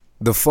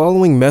The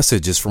following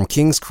message is from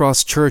King's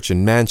Cross Church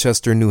in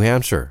Manchester, New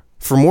Hampshire.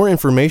 For more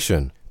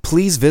information,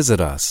 please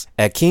visit us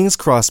at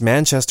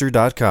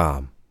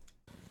kingscrossmanchester.com.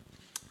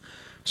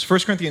 So 1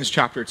 Corinthians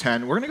chapter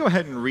 10, we're going to go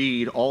ahead and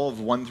read all of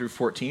 1 through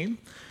 14.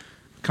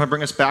 Kind of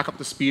bring us back up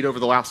to speed over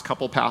the last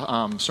couple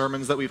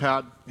sermons that we've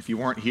had. If you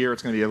weren't here,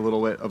 it's going to be a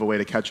little bit of a way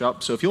to catch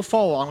up. So if you'll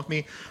follow along with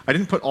me, I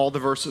didn't put all the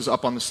verses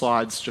up on the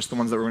slides, just the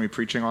ones that we're going to be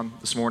preaching on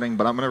this morning,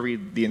 but I'm going to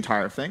read the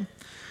entire thing.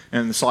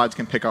 And the slides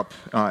can pick up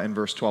in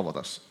verse 12 with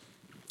us.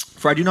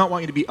 For I do not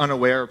want you to be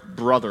unaware,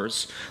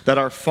 brothers, that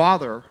our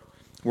fathers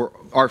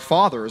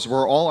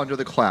were all under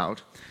the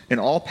cloud, and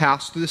all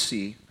passed through the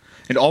sea,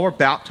 and all were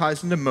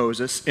baptized into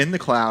Moses in the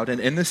cloud and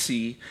in the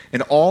sea,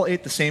 and all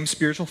ate the same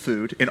spiritual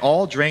food, and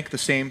all drank the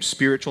same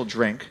spiritual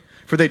drink.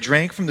 For they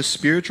drank from the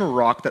spiritual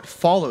rock that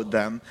followed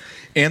them,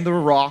 and the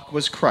rock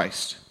was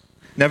Christ.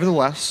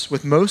 Nevertheless,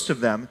 with most of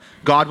them,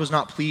 God was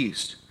not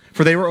pleased,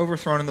 for they were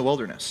overthrown in the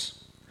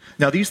wilderness.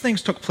 Now these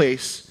things took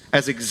place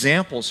as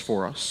examples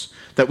for us,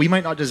 that we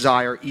might not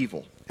desire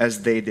evil,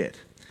 as they did.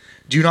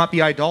 Do not be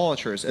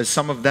idolaters, as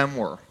some of them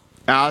were.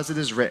 As it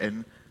is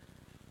written,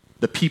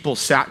 the people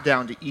sat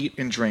down to eat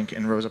and drink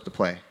and rose up to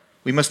play.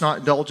 We must not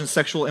indulge in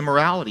sexual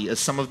immorality, as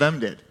some of them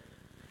did.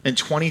 And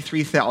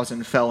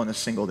 23,000 fell in a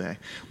single day.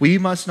 We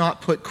must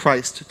not put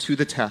Christ to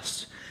the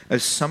test,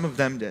 as some of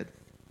them did,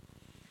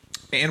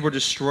 and were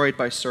destroyed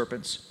by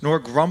serpents, nor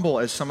grumble,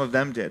 as some of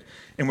them did,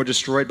 and were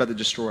destroyed by the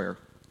destroyer.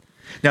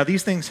 Now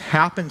these things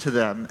happened to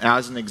them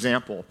as an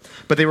example,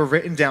 but they were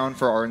written down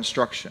for our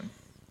instruction,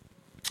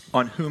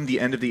 on whom the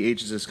end of the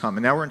ages has come.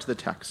 And now we're into the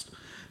text.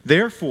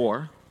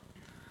 Therefore,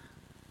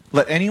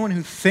 let anyone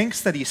who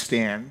thinks that he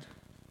stand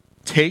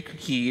take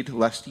heed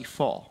lest he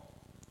fall.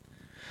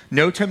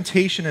 No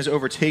temptation has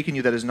overtaken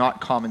you that is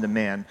not common to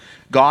man.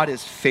 God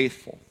is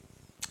faithful,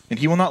 and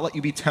he will not let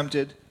you be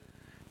tempted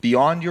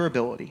beyond your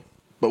ability.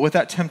 But with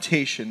that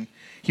temptation,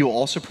 he will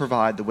also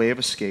provide the way of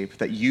escape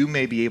that you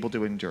may be able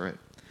to endure it.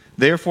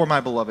 Therefore, my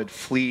beloved,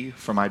 flee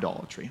from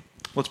idolatry.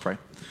 Let's pray.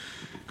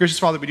 Gracious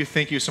Father, we do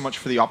thank you so much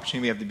for the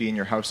opportunity we have to be in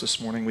your house this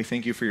morning. We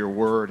thank you for your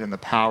word and the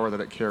power that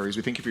it carries.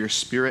 We thank you for your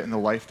spirit and the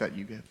life that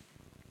you give.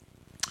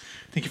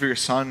 Thank you for your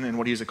Son and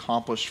what he has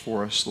accomplished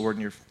for us, Lord,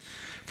 and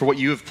for what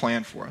you have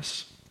planned for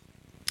us.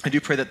 I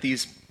do pray that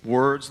these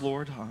words,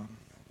 Lord,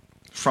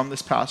 from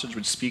this passage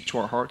would speak to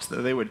our hearts, that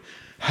they would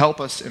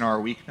help us in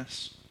our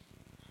weakness,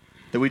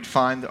 that we'd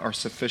find our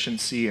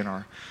sufficiency and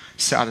our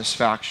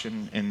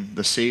satisfaction in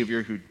the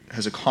Savior who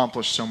has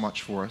accomplished so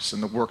much for us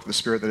and the work of the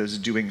Spirit that is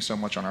doing so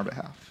much on our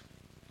behalf.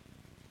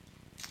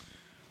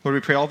 Lord, we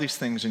pray all these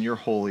things in your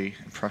holy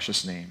and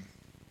precious name.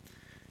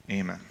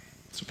 Amen.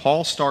 So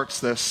Paul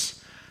starts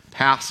this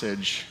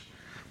passage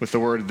with the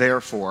word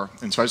therefore.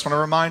 And so I just want to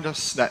remind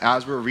us that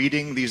as we're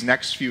reading these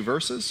next few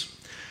verses,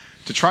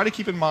 to try to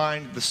keep in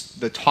mind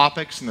the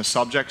topics and the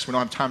subjects. We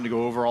don't have time to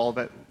go over all of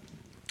it,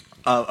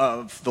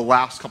 of the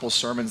last couple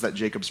sermons that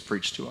Jacob's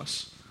preached to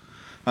us.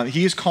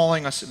 He is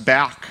calling us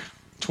back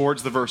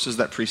towards the verses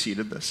that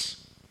preceded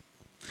this.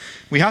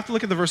 We have to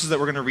look at the verses that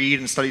we're going to read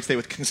and study today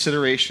with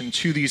consideration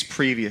to these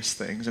previous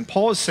things. And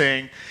Paul is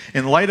saying,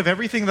 in light of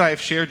everything that I have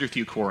shared with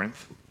you,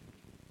 Corinth,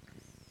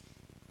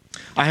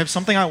 I have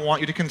something I want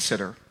you to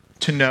consider,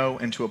 to know,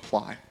 and to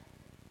apply.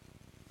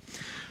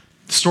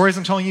 The stories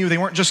I'm telling you, they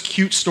weren't just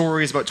cute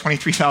stories about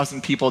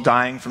 23,000 people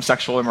dying from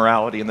sexual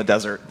immorality in the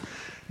desert.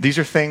 These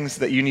are things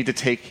that you need to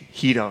take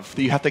heed of,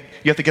 that you have to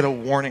get a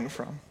warning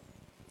from.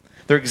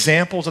 They're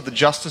examples of the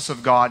justice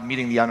of God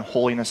meeting the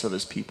unholiness of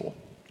his people.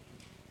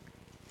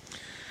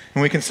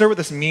 When we consider what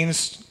this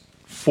means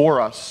for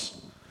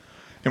us,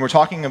 and we're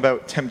talking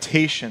about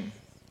temptation,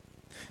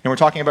 and we're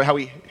talking about how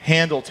we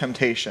handle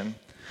temptation,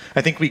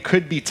 I think we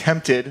could be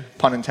tempted,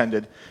 pun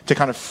intended, to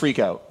kind of freak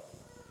out.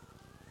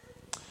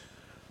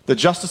 The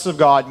justice of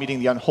God meeting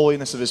the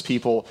unholiness of his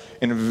people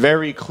in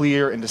very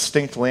clear and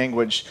distinct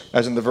language,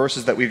 as in the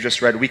verses that we've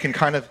just read, we can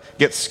kind of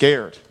get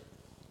scared.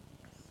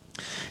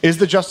 Is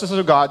the justice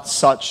of God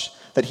such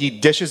that he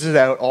dishes it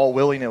out all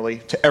willy-nilly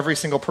to every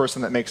single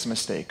person that makes a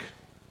mistake?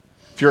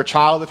 If you're a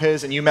child of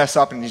his and you mess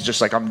up and he's just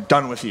like, I'm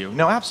done with you.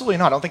 No, absolutely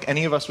not. I don't think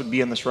any of us would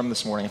be in this room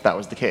this morning if that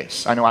was the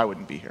case. I know I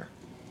wouldn't be here.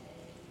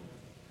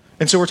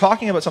 And so we're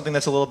talking about something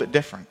that's a little bit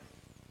different.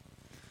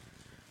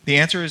 The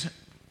answer is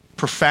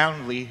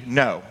profoundly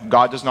no.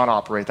 God does not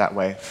operate that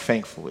way,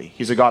 thankfully.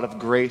 He's a God of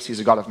grace. He's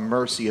a God of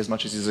mercy as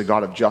much as he's a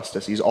God of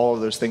justice. He's all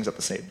of those things at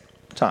the same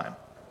time.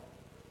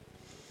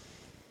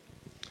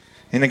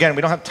 And again,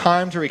 we don't have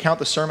time to recount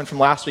the sermon from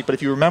last week, but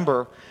if you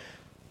remember,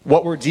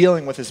 what we're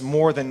dealing with is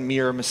more than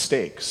mere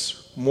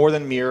mistakes, more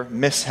than mere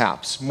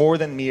mishaps, more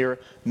than mere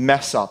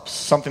mess-ups,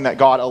 something that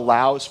God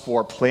allows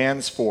for,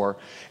 plans for,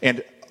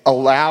 and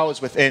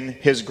allows within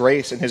his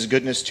grace and his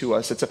goodness to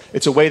us.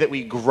 It's a way that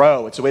we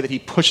grow. It's a way that he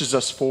pushes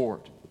us forward.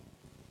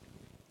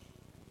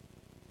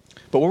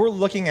 But what we're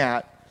looking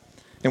at,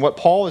 and what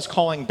Paul is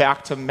calling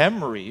back to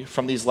memory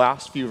from these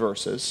last few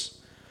verses,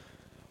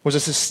 was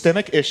a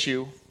systemic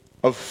issue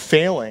of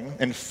failing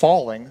and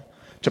falling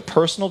to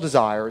personal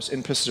desires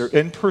in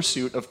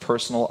pursuit of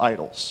personal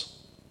idols.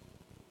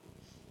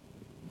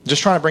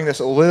 Just trying to bring this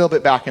a little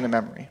bit back into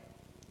memory.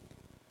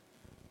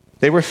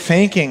 They were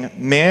thanking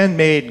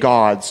man-made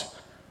gods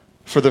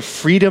for the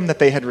freedom that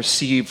they had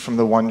received from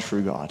the one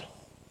true God.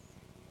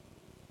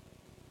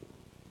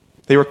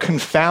 They were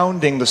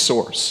confounding the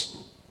source.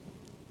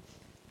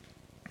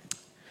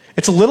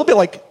 It's a little bit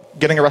like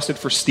getting arrested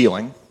for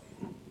stealing.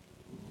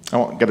 I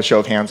won't get a show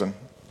of hands on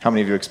how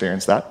many of you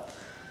experienced that.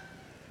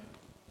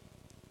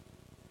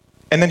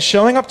 And then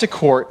showing up to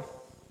court,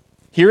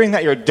 hearing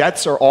that your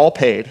debts are all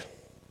paid,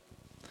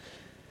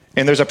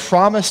 and there's a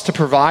promise to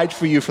provide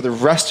for you for the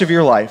rest of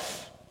your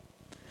life,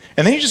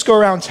 and then you just go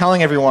around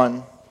telling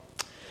everyone,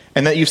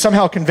 and that you've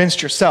somehow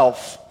convinced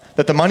yourself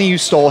that the money you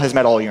stole has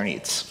met all your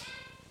needs.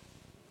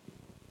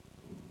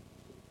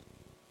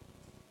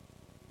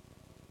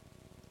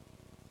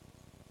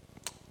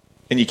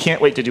 And you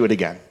can't wait to do it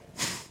again.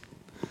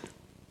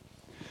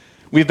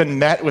 We've been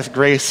met with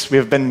grace. We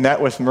have been met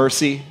with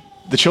mercy.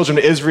 The children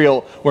of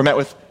Israel were met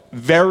with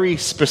very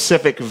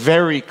specific,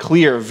 very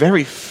clear,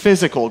 very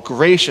physical,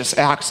 gracious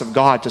acts of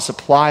God to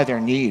supply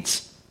their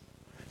needs,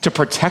 to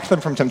protect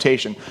them from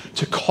temptation,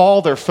 to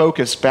call their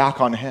focus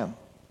back on Him.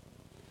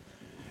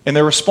 And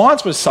their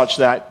response was such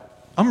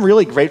that I'm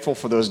really grateful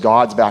for those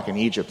gods back in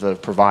Egypt that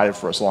have provided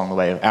for us along the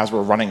way as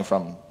we're running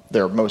from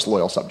their most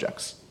loyal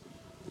subjects.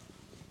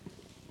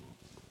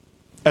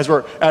 As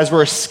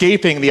we're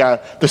escaping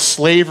the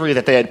slavery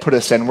that they had put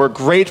us in, we're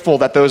grateful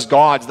that those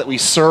gods that we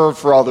served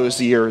for all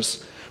those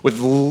years with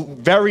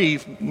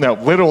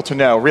little to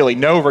no, really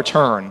no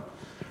return,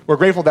 we're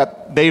grateful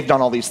that they've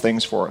done all these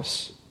things for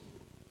us.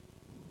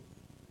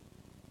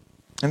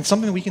 And it's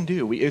something we can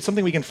do. It's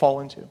something we can fall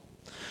into.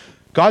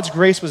 God's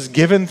grace was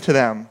given to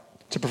them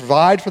to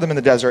provide for them in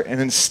the desert,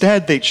 and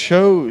instead they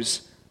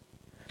chose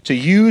to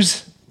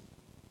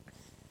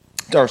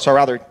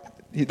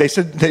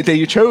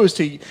they chose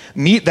to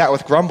meet that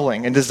with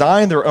grumbling and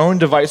design their own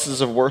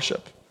devices of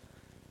worship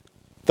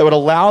that would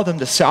allow them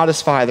to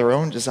satisfy their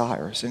own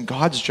desires. And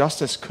God's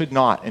justice could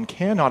not and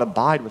cannot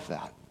abide with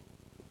that.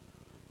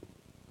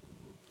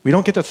 We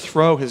don't get to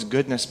throw His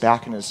goodness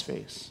back in His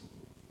face.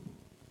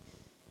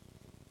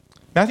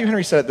 Matthew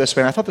Henry said it this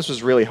way, and I thought this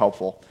was really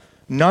helpful.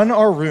 None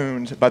are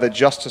ruined by the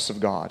justice of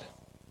God,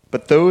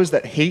 but those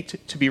that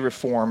hate to be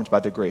reformed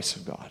by the grace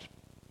of God.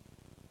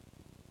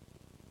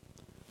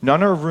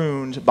 None are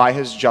ruined by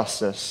His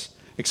justice,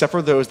 except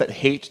for those that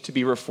hate to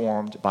be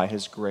reformed by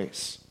His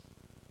grace.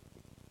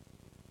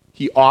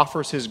 He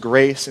offers His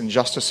grace, and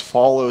justice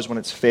follows when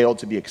it's failed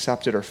to be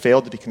accepted or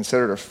failed to be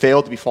considered or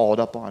failed to be followed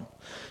up on.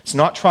 It's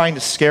not trying to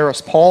scare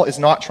us. Paul is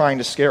not trying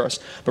to scare us,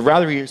 but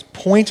rather he is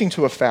pointing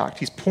to a fact.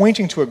 He's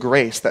pointing to a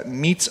grace that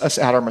meets us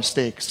at our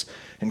mistakes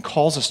and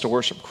calls us to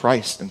worship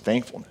Christ in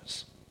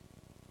thankfulness.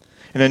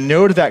 And a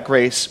no to that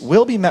grace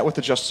will be met with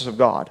the justice of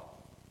God.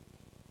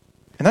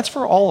 And that's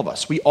for all of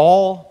us. We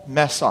all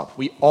mess up.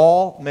 We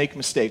all make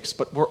mistakes,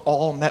 but we're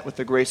all met with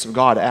the grace of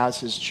God as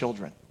His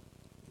children.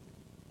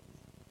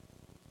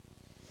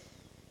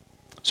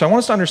 So I want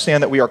us to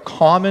understand that we are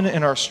common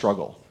in our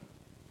struggle.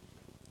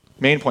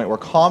 Main point, we're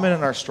common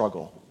in our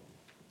struggle,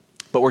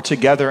 but we're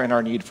together in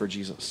our need for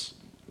Jesus.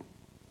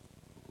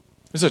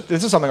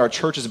 This is something our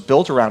church is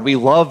built around. We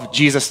love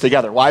Jesus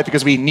together. Why?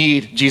 Because we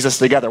need Jesus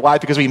together. Why?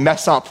 Because we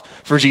mess up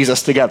for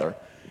Jesus together.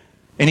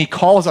 And He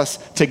calls us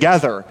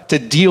together to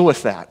deal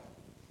with that.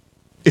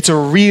 It's a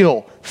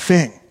real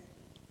thing.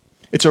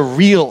 It's a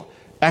real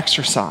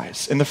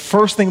exercise. And the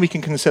first thing we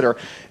can consider,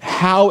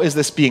 how is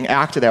this being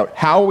acted out?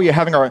 How are we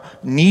having our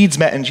needs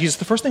met in Jesus?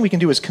 The first thing we can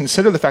do is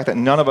consider the fact that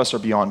none of us are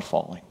beyond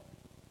falling.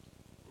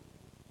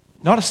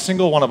 Not a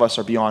single one of us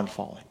are beyond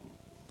falling.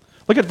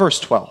 Look at verse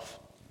 12.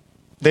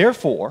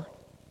 Therefore,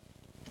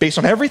 based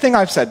on everything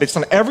I've said, based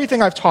on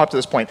everything I've taught to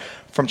this point,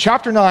 from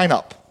chapter 9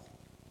 up,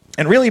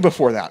 and really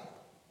before that,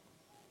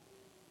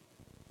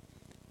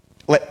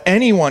 let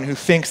anyone who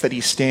thinks that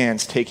he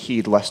stands take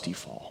heed lest he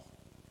fall.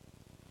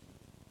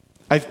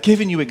 I've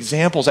given you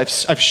examples.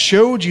 I've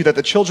showed you that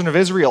the children of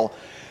Israel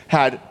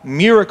had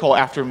miracle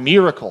after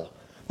miracle.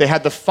 They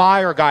had the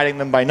fire guiding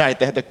them by night.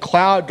 They had the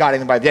cloud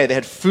guiding them by day. They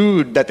had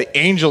food that the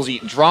angels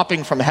eat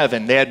dropping from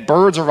heaven. They had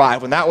birds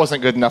arrive when that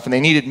wasn't good enough and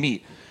they needed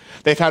meat.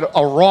 They've had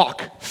a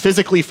rock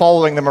physically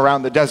following them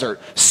around the desert,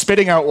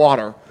 spitting out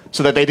water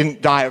so that they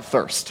didn't die of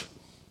thirst.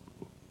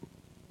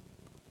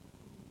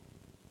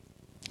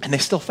 And they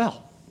still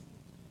fell.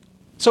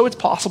 So it's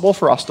possible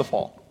for us to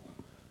fall.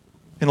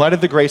 In light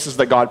of the graces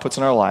that God puts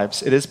in our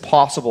lives, it is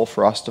possible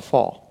for us to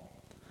fall.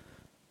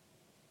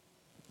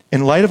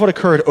 In light of what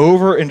occurred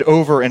over and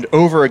over and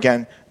over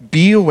again,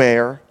 be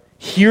aware,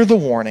 hear the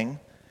warning,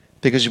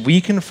 because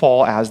we can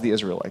fall as the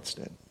Israelites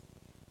did.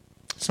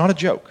 It's not a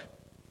joke.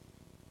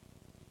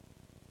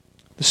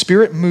 The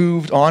Spirit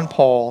moved on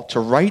Paul to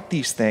write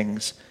these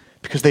things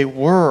because they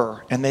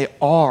were and they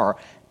are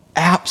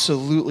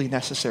absolutely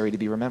necessary to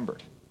be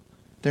remembered.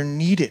 They're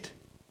needed.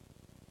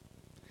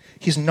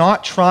 He's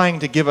not trying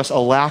to give us a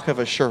lack of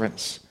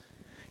assurance.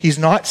 He's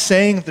not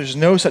saying that there's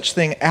no such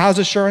thing as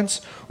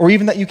assurance, or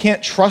even that you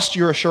can't trust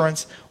your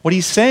assurance. What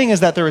he's saying is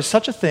that there is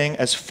such a thing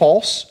as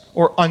false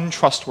or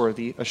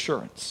untrustworthy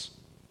assurance.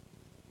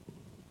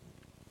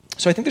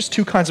 So I think there's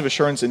two kinds of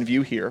assurance in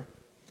view here,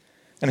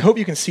 and I hope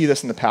you can see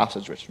this in the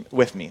passage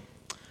with me.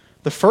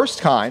 The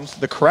first kind,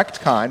 the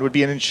correct kind, would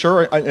be an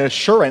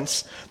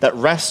assurance that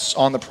rests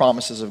on the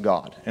promises of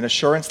God. An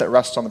assurance that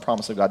rests on the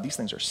promise of God. These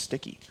things are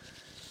sticky.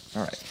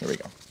 All right, here we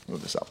go.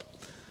 Move this up.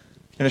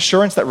 An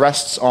assurance that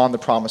rests on the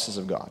promises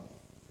of God.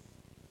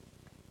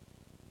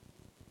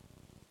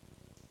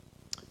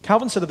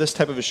 Calvin said of this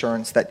type of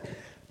assurance that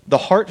the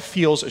heart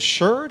feels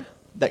assured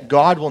that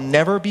God will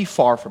never be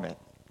far from it.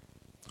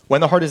 When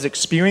the heart is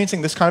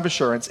experiencing this kind of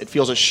assurance, it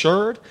feels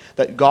assured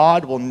that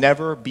God will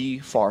never be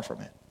far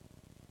from it.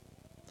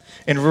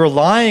 And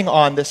relying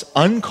on this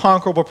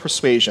unconquerable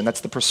persuasion,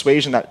 that's the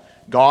persuasion that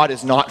God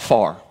is not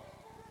far,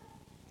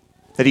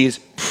 that he is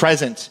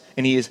present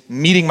and he is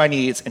meeting my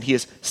needs and he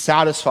is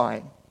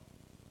satisfying.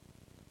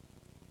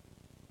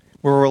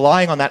 We're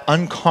relying on that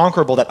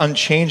unconquerable, that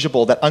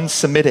unchangeable, that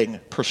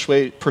unsubmitting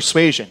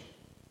persuasion.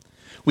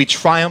 We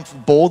triumph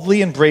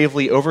boldly and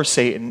bravely over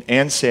Satan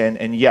and sin,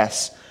 and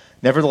yes,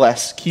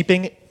 nevertheless,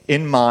 keeping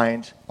in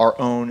mind our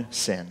own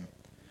sin.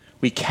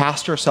 We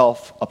cast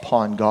ourselves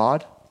upon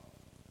God,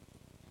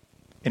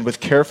 and with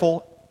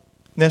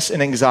carefulness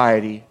and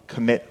anxiety,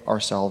 commit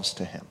ourselves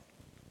to him.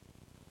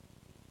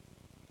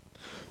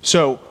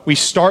 So we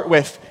start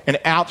with an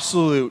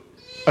absolute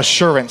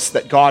assurance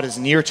that God is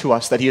near to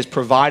us, that he is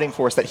providing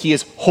for us, that he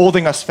is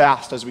holding us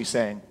fast, as we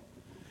sang.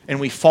 And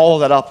we follow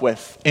that up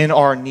with, in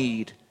our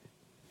need,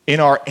 in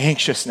our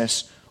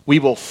anxiousness, we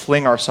will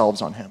fling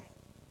ourselves on him.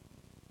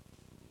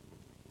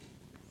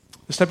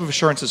 This type of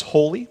assurance is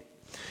holy.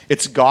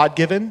 It's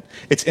God-given.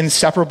 It's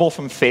inseparable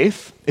from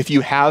faith. If you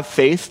have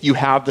faith, you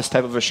have this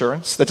type of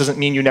assurance. That doesn't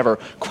mean you never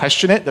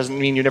question it. Doesn't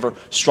mean you never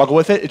struggle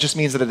with it. It just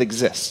means that it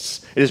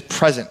exists. It is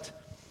present.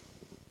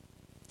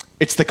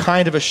 It's the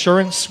kind of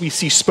assurance we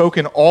see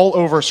spoken all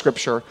over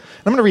Scripture.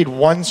 I'm going to read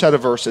one set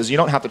of verses. You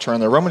don't have to turn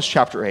there. Romans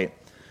chapter 8.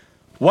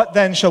 What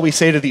then shall we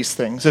say to these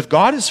things? If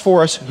God is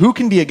for us, who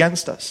can be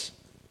against us?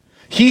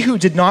 He who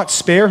did not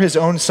spare his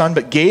own son,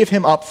 but gave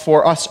him up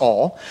for us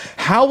all,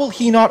 how will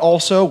he not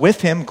also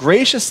with him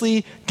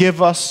graciously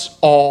give us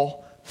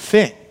all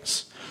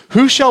things?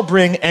 Who shall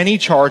bring any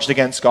charge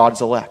against God's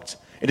elect?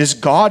 It is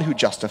God who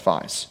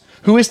justifies.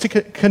 Who is to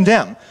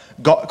condemn?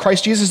 God,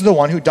 Christ Jesus is the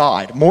one who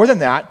died. More than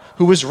that,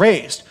 who was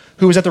raised,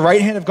 who is at the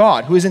right hand of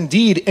God, who is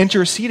indeed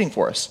interceding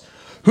for us.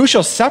 Who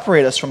shall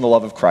separate us from the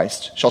love of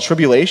Christ? Shall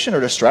tribulation or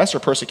distress or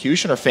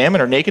persecution or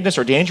famine or nakedness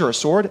or danger or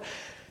sword?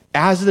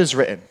 As it is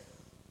written,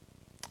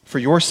 for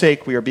your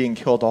sake we are being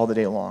killed all the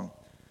day long.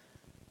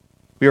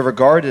 We are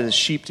regarded as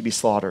sheep to be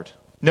slaughtered.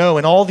 No,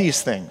 in all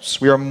these things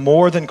we are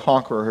more than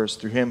conquerors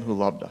through him who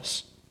loved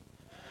us.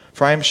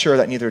 For I am sure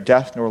that neither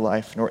death nor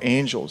life, nor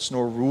angels,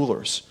 nor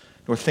rulers,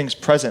 nor things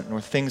present,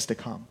 nor things to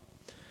come,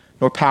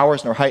 nor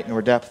powers, nor height,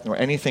 nor depth, nor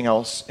anything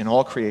else in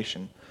all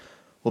creation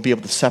will be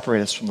able to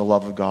separate us from the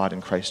love of God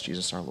in Christ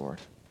Jesus our Lord.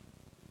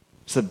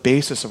 It's the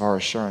basis of our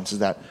assurance is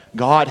that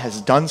God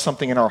has done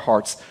something in our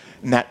hearts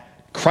and that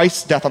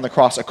Christ's death on the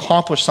cross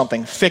accomplished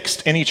something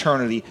fixed in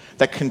eternity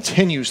that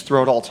continues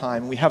throughout all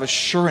time. We have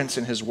assurance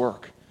in his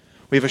work.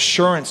 We have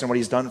assurance in what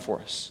he's done for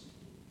us.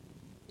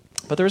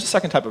 But there is a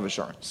second type of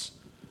assurance.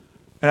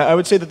 And I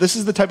would say that this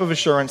is the type of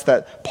assurance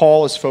that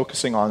Paul is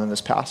focusing on in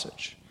this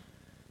passage.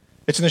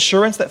 It's an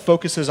assurance that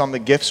focuses on the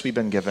gifts we've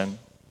been given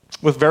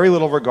with very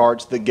little regard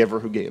to the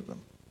giver who gave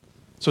them.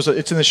 So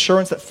it's an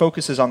assurance that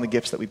focuses on the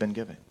gifts that we've been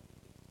given.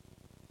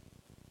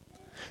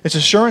 Its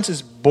assurance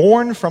is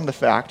born from the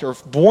fact, or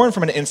born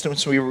from an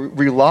instance where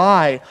we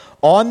rely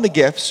on the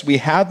gifts we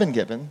have been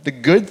given, the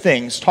good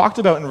things talked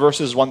about in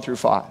verses 1 through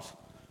 5.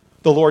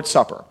 The Lord's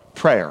Supper,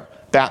 prayer,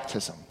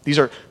 baptism. These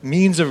are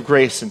means of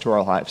grace into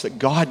our lives that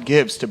God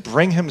gives to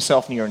bring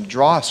himself near and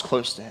draw us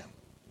close to him.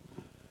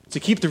 To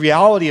keep the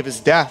reality of his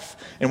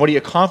death and what he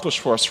accomplished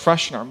for us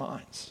fresh in our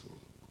minds.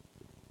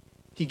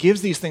 He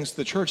gives these things to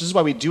the church. This is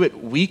why we do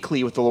it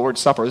weekly with the Lord's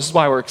Supper. This is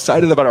why we're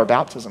excited about our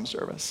baptism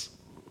service.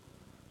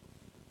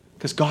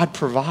 Because God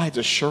provides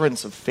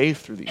assurance of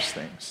faith through these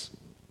things.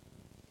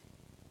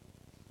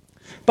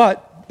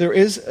 But there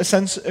is a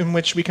sense in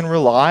which we can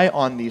rely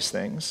on these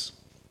things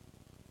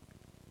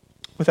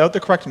without the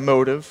correct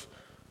motive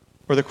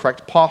or the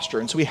correct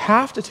posture. And so we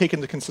have to take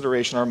into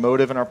consideration our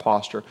motive and our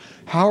posture.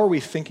 How are we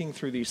thinking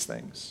through these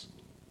things?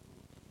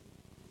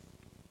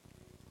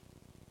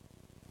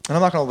 And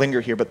I'm not going to linger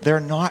here, but they're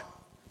not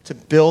to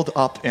build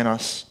up in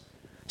us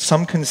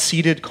some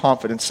conceited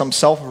confidence, some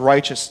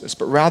self-righteousness,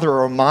 but rather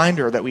a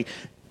reminder that we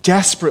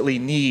desperately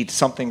need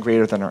something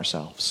greater than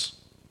ourselves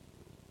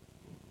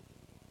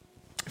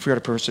if we are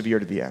to persevere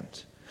to the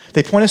end.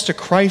 They point us to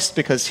Christ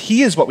because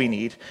he is what we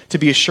need to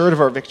be assured of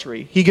our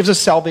victory. He gives us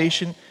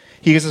salvation.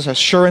 He gives us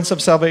assurance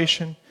of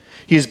salvation.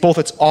 He is both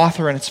its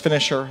author and its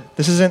finisher.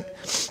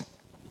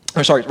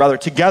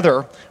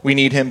 Together we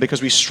need him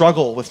because we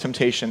struggle with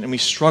temptation and we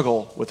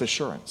struggle with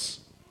assurance.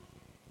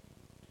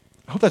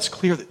 I hope that's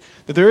clear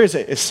that there is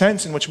a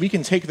sense in which we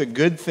can take the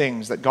good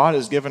things that God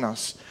has given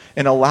us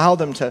and allow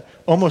them to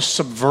almost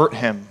subvert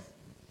him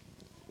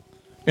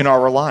in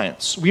our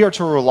reliance. We are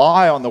to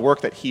rely on the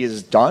work that he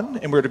has done,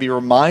 and we're to be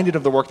reminded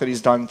of the work that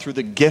he's done through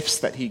the gifts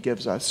that he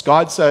gives us.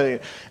 God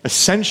said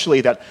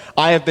essentially that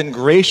I have been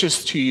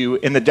gracious to you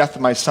in the death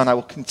of my son. I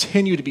will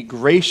continue to be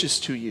gracious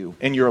to you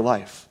in your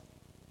life.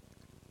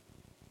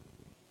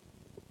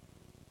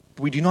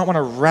 We do not want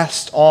to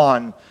rest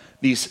on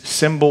these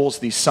symbols,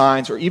 these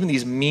signs, or even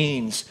these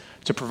means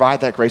to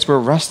provide that grace. We're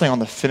resting on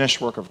the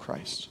finished work of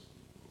Christ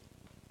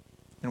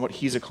and what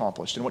he's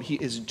accomplished and what he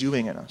is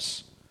doing in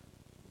us.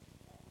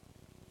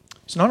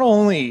 So not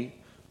only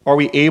are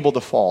we able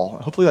to fall,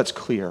 hopefully that's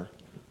clear,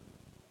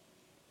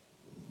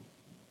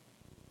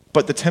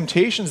 but the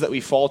temptations that we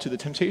fall to, the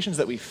temptations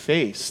that we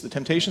face, the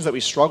temptations that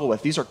we struggle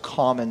with, these are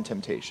common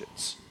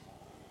temptations.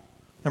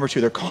 Number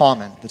two, they're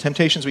common. The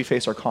temptations we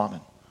face are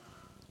common.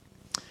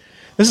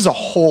 This is a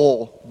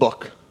whole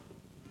book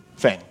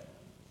thing,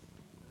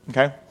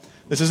 okay?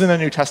 This isn't a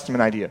New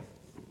Testament idea.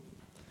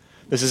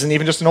 This isn't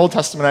even just an Old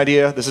Testament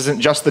idea. This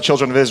isn't just the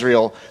children of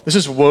Israel. This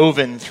is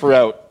woven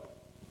throughout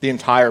the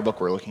entire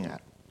book we're looking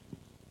at.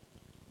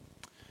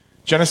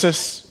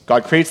 Genesis,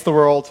 God creates the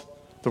world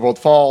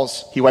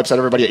falls, he wipes out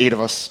everybody, 8 of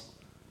us.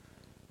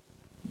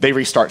 They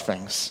restart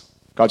things.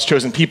 God's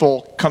chosen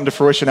people come to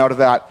fruition out of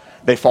that.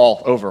 They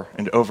fall over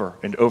and over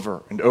and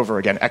over and over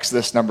again.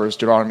 Exodus, Numbers,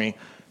 Deuteronomy,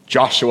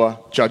 Joshua,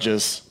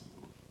 Judges.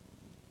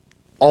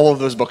 All of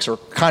those books are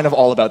kind of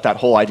all about that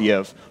whole idea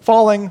of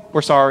falling,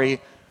 we're sorry,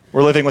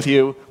 we're living with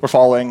you, we're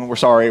falling, we're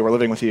sorry, we're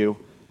living with you.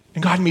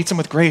 And God meets them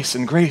with grace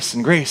and grace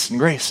and grace and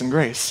grace and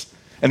grace.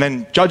 And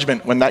then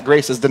judgment when that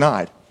grace is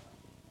denied.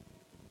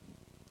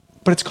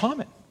 But it's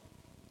common.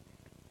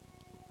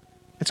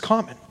 It's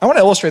common. I want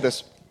to illustrate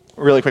this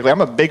really quickly. I'm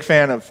a big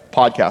fan of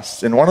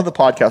podcasts. And one of the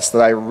podcasts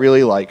that I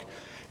really like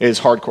is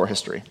Hardcore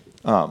History.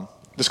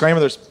 Disclaimer,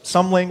 there's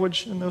some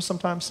language in those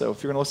sometimes. So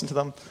if you're going to listen to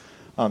them,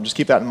 just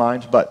keep that in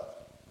mind.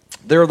 But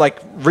they're like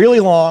really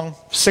long,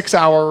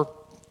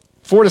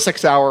 4 to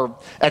 6 hour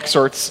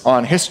excerpts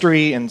on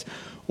history. And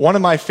one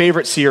of my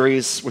favorite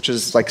series, which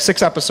is like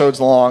 6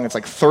 episodes long, it's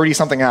like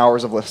 30-something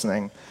hours of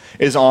listening,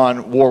 is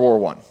on World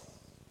War I.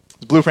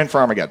 It's Blueprint for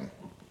Armageddon.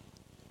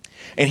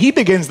 And he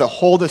begins the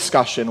whole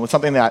discussion with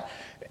something that,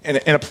 and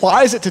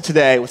applies it to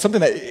today, with something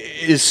that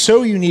is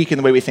so unique in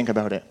the way we think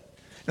about it.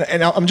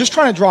 And I'm just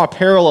trying to draw a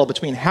parallel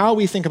between how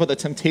we think about the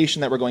temptation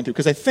that we're going through,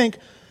 because I think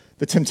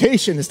the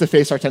temptation is to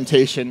face our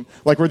temptation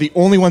like we're the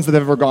only ones that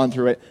have ever gone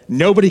through it.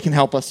 Nobody can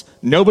help us.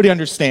 Nobody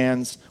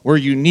understands. We're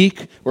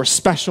unique. We're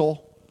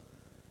special.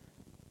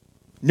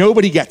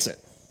 Nobody gets it.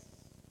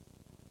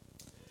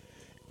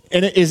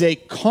 And it is a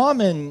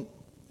common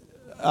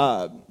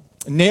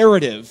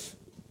narrative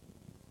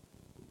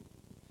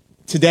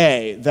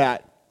today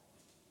that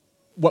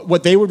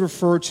what they would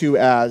refer to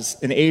as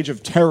an age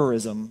of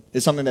terrorism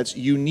is something that's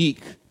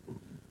unique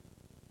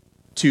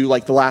to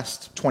like the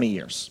last 20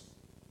 years.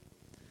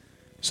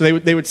 So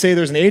they would say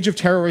there's an age of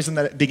terrorism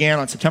that began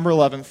on September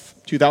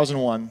 11th,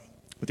 2001,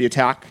 with the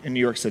attack in New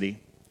York City.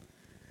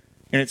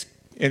 And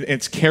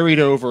it's carried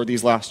over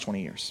these last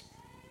 20 years.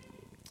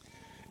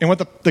 And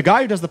what the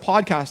guy who does the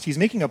podcast, he's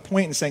making a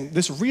point and saying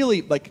this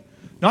really, like,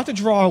 not to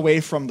draw away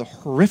from the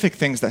horrific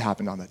things that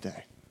happened on that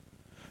day.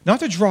 Not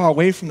to draw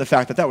away from the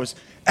fact that was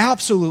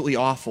absolutely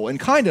awful and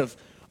kind of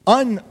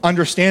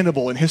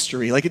ununderstandable in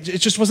history. Like, it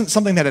just wasn't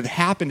something that had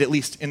happened, at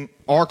least in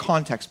our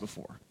context,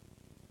 before.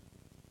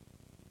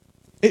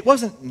 It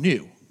wasn't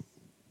new.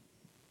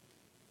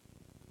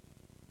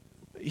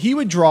 He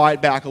would draw it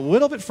back a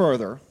little bit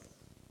further,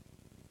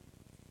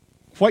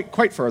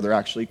 quite further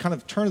actually, kind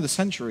of turn of the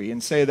century,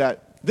 and say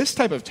that this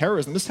type of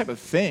terrorism, this type of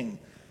thing,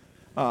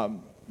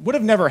 would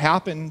have never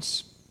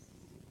happened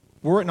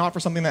were it not for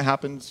something that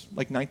happened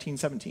like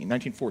 1917,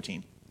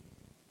 1914.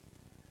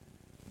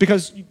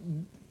 Because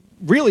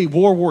really,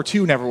 World War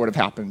II never would have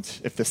happened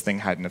if this thing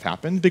hadn't have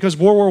happened, because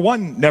World War I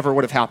never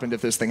would have happened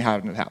if this thing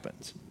hadn't have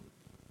happened.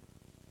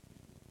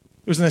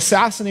 It was an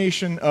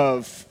assassination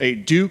of a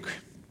duke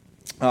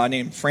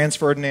named Franz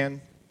Ferdinand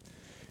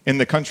in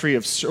the country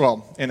of,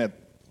 in a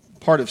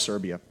part of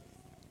Serbia,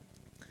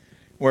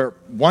 where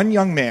one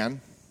young man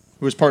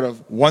who was part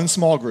of one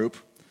small group,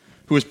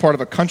 who was part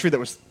of a country that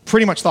was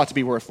pretty much thought to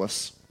be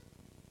worthless,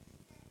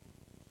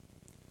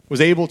 was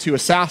able to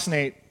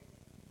assassinate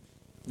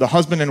the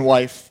husband and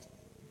wife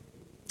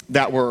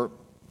that were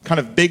kind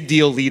of big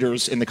deal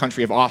leaders in the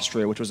country of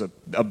Austria, which was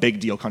a big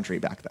deal country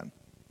back then.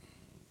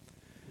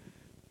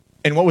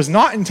 And what was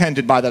not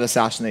intended by that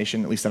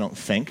assassination, at least I don't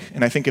think,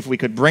 and I think if we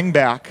could bring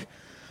back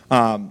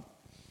Gavrilo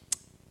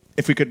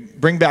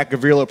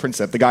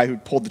Princip, the guy who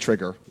pulled the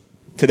trigger,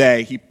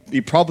 today, he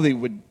probably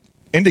would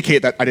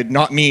indicate that I did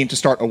not mean to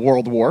start a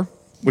world war,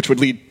 which would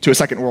lead to a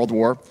second world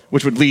war,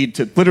 which would lead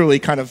to literally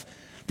kind of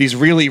these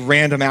really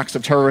random acts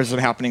of terrorism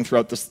happening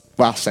throughout this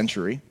last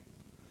century.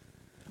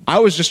 I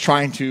was just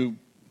trying to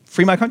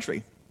free my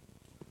country.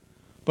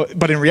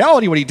 But in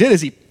reality, what he did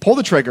is he pulled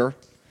the trigger,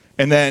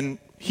 and then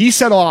he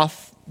set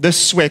off this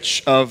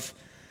switch of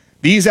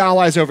these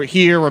allies over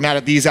here, we're mad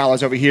at these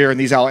allies over here, and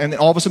these allies, and then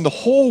all of a sudden the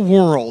whole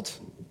world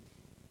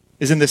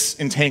is in this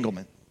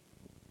entanglement.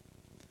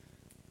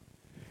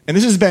 And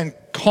this has been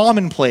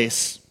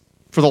commonplace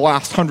for the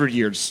last 100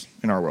 years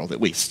in our world,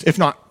 at least. If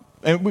not,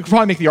 and we could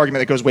probably make the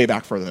argument that goes way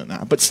back further than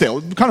that, but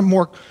still, kind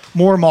of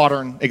more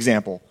modern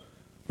example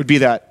would be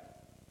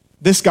that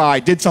this guy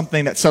did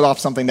something that set off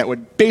something that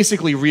would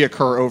basically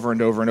reoccur over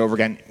and over and over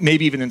again,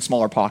 maybe even in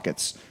smaller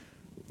pockets,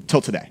 till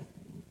today.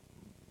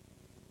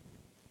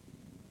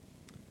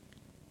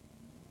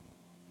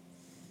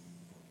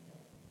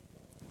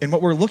 And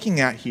what we're looking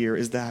at here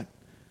is that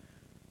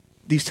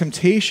these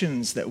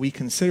temptations that we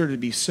consider to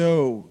be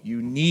so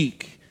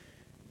unique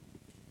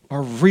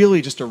are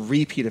really just a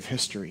repeat of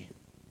history.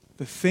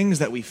 The things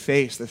that we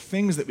face, the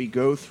things that we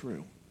go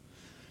through,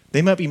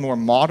 they might be more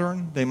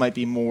modern, they might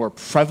be more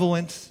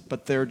prevalent,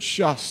 but they're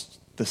just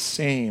the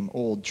same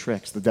old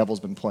tricks the devil's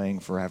been playing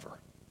forever.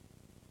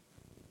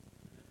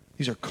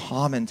 These are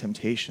common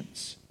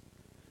temptations.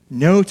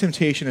 No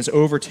temptation has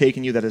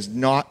overtaken you that is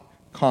not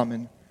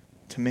common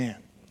to man.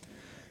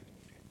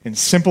 In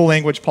simple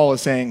language, Paul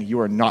is saying, you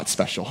are not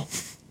special.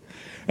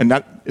 And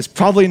that is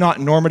probably not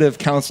normative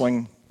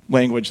counseling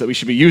language that we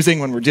should be using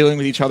when we're dealing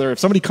with each other. If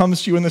somebody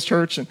comes to you in this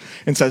church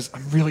and says,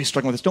 I'm really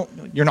struggling with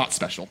this, you're not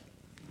special.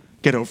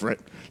 Get over it.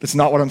 That's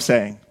not what I'm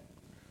saying.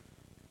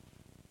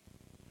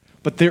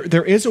 But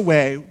there is a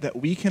way that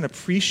we can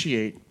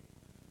appreciate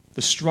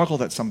the struggle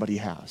that somebody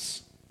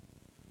has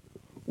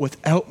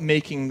without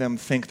making them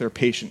think they're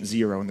patient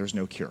zero and there's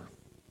no cure.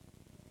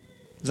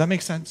 Does that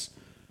make sense?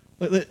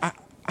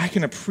 I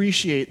can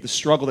appreciate the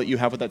struggle that you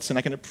have with that sin.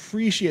 I can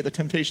appreciate the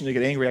temptation to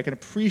get angry. I can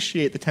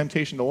appreciate the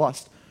temptation to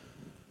lust.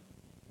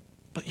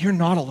 But you're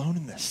not alone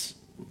in this.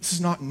 This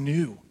is not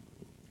new.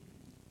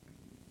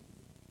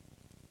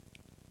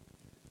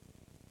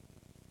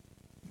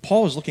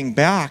 Paul is looking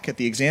back at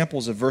the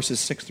examples of verses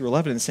 6 through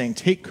 11 and saying,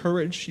 take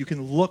courage. You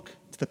can look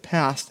to the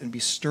past and be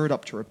stirred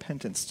up to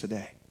repentance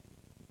today.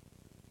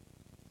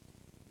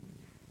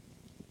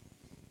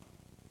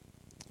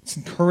 It's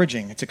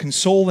encouraging. It's a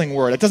consoling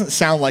word. It doesn't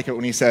sound like it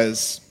when he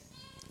says,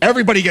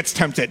 everybody gets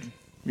tempted.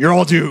 You're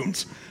all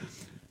doomed.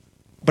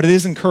 But it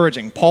is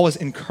encouraging. Paul is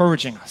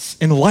encouraging us.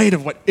 In light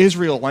of what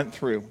Israel went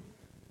through,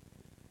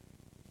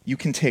 you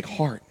can take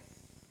heart.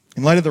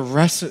 In light of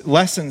the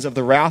lessons of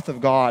the wrath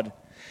of God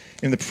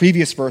in the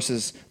previous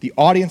verses, the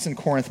audience in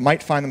Corinth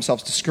might find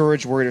themselves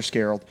discouraged, worried, or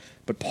scared.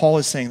 But Paul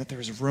is saying that there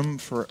is room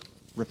for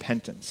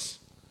repentance.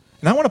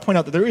 And I want to point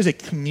out that there is a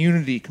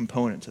community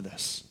component to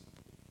this.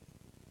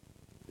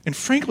 And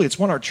frankly, it's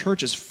one our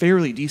church is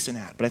fairly decent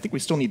at, but I think we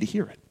still need to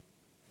hear it.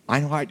 I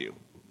know I do.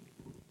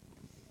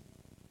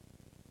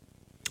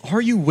 Are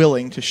you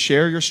willing to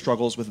share your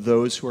struggles with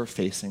those who are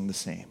facing the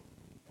same?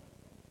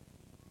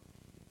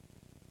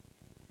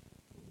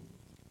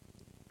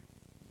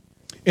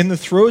 In the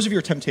throes of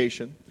your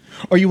temptation,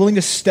 are you willing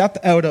to step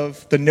out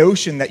of the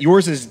notion that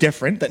yours is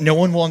different, that no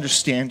one will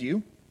understand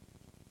you,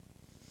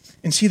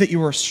 and see that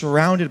you are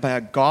surrounded by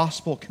a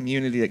gospel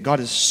community that God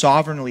has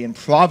sovereignly and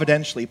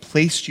providentially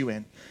placed you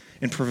in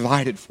and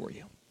provided for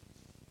you?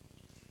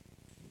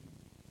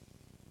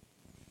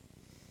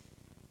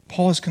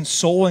 Paul is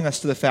consoling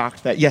us to the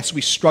fact that, yes,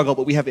 we struggle,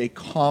 but we have a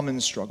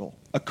common struggle,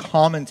 a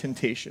common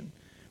temptation.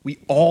 We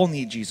all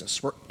need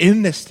Jesus. We're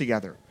in this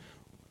together.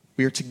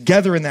 We are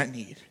together in that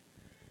need.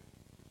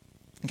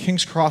 In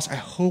King's Cross, I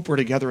hope we're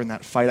together in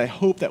that fight. I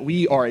hope that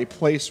we are a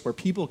place where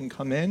people can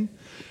come in,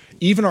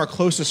 even our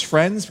closest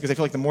friends, because I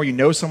feel like the more you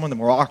know someone, the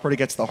more awkward it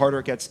gets, the harder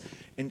it gets,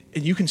 and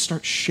you can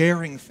start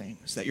sharing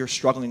things that you're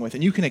struggling with,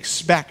 and you can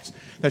expect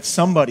that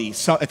somebody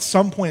at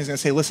some point is going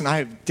to say, listen, I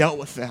have dealt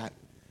with that,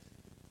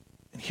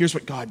 and here's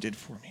what God did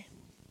for me.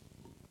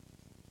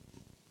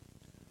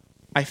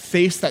 I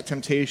faced that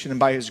temptation, and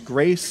by His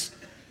grace,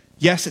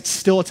 yes, it's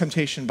still a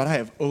temptation, but I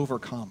have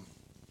overcome.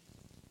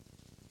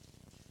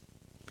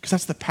 Because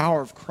that's the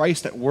power of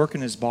Christ at work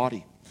in His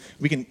body.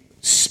 We can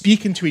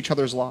speak into each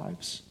other's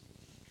lives.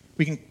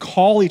 We can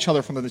call each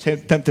other from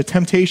the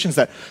temptations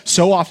that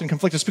so often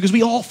conflict us because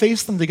we all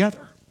face them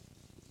together.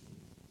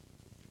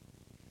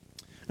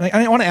 And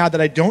I want to add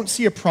that I don't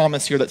see a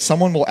promise here that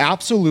someone will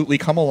absolutely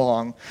come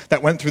along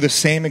that went through the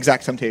same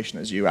exact temptation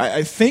as you.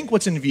 I think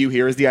what's in view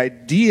here is the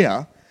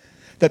idea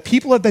that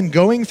people have been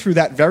going through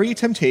that very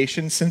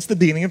temptation since the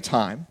beginning of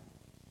time.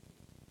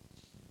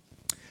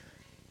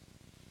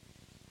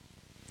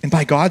 And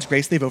by God's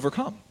grace, they've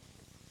overcome.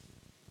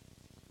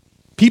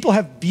 People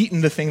have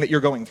beaten the thing that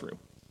you're going through.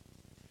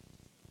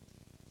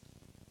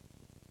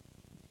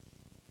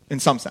 In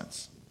some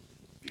sense.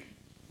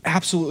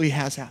 Absolutely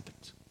has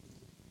happened.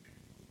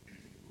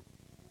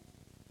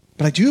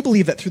 But I do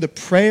believe that through the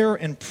prayer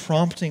and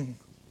prompting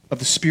of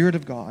the Spirit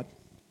of God,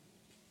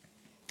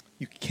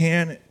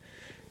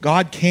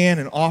 God can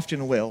and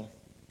often will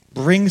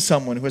bring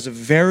someone who has a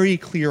very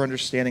clear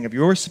understanding of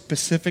your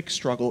specific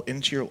struggle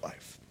into your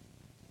life.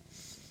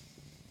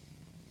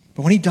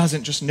 But when He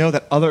doesn't, just know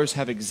that others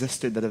have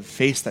existed that have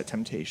faced that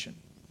temptation.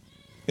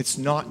 It's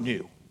not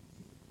new.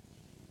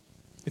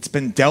 It's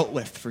been dealt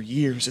with for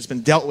years. It's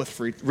been dealt with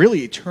for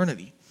really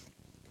eternity,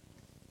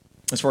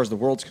 as far as the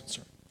world's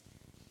concerned.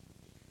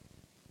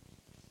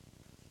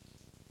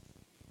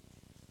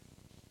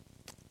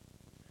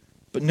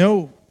 But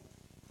know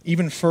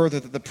even further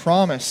that the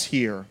promise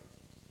here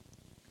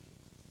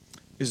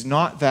is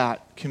not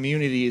that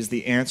community is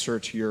the answer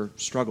to your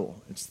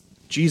struggle. It's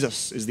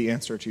Jesus is the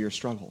answer to your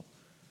struggle.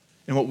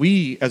 And what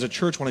we as a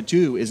church want to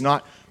do is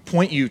not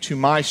point you to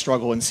my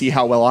struggle and see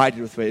how well I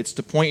did with it. It's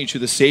to point you to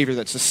the Savior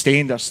that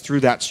sustained us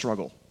through that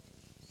struggle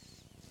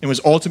and was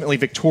ultimately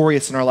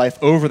victorious in our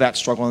life over that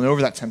struggle and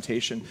over that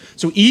temptation.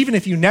 So even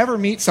if you never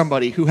meet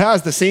somebody who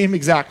has the same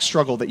exact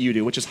struggle that you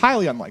do, which is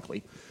highly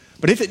unlikely,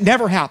 but if it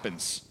never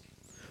happens,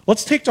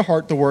 let's take to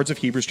heart the words of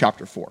Hebrews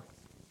chapter 4.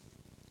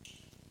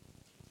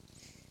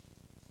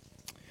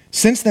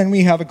 Since then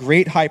we have a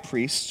great high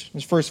priest,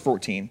 this is verse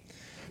 14,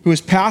 who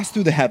has passed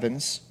through the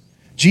heavens,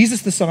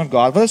 Jesus the Son of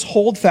God. Let us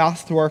hold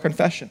fast to our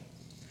confession.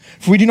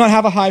 For we do not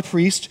have a high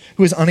priest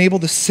who is unable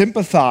to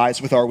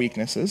sympathize with our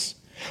weaknesses,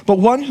 but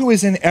one who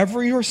in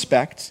every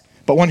respect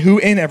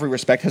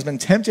has been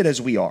tempted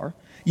as we are,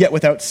 yet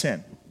without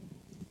sin.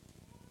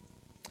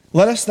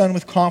 Let us then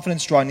with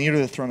confidence draw near to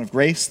the throne of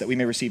grace, that we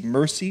may receive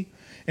mercy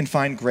and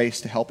find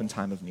grace to help in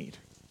time of need.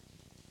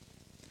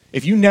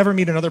 If you never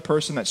meet another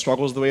person that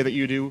struggles the way that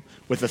you do,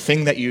 with the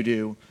thing that you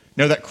do,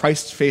 know that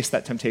Christ faced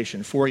that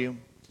temptation for you,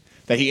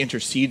 that he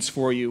intercedes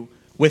for you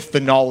with the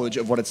knowledge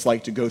of what it's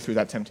like to go through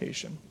that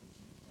temptation.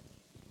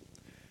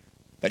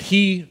 That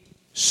he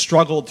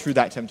struggled through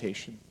that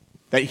temptation,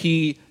 that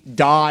he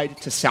died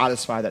to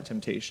satisfy that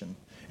temptation,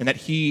 and that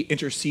he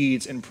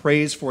intercedes and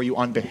prays for you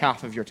on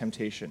behalf of your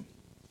temptation.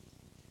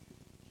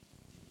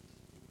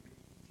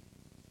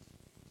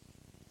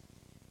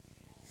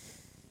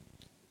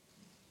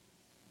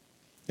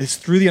 It is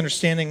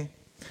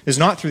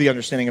not through the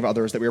understanding of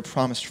others that we are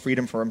promised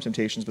freedom from our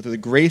temptations, but through the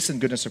grace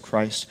and goodness of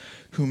Christ,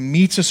 who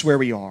meets us where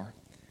we are,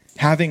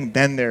 having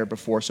been there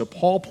before. So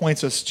Paul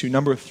points us to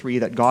number 3,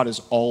 that God is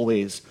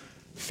always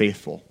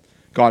faithful.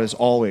 God is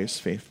always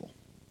faithful.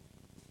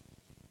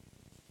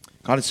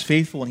 God is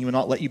faithful, and he will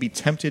not let you be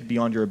tempted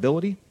beyond your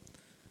ability,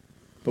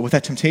 but with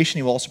that temptation,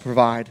 he will also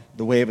provide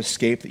the way of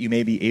escape that you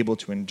may be able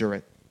to endure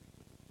it.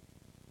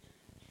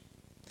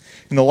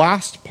 In the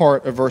last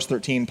part of verse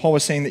 13, Paul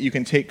was saying that you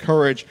can take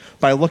courage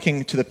by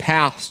looking to the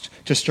past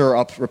to stir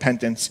up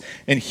repentance.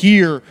 And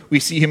here we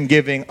see him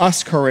giving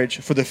us courage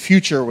for the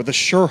future with a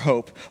sure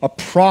hope, a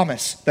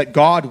promise that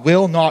God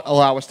will not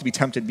allow us to be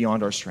tempted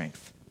beyond our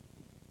strength.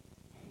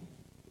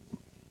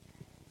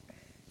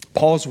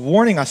 Paul is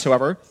warning us,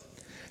 however,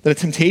 that a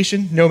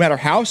temptation, no matter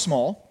how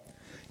small,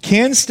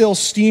 can still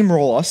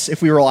steamroll us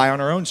if we rely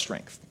on our own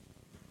strength.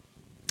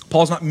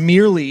 Paul's not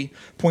merely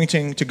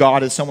pointing to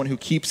God as someone who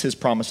keeps his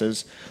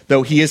promises,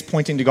 though he is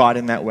pointing to God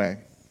in that way.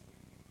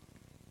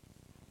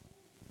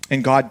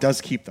 And God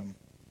does keep them.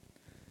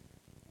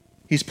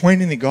 He's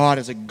pointing to God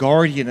as a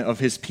guardian of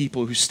his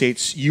people who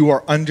states, "You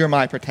are under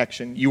my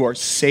protection. You are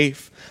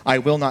safe. I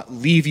will not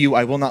leave you.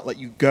 I will not let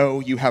you go.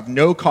 You have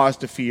no cause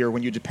to fear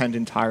when you depend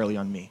entirely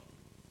on me."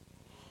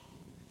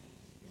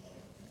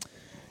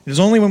 It is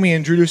only when we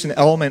introduce an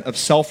element of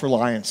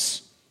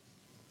self-reliance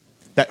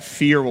that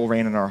fear will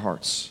reign in our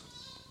hearts.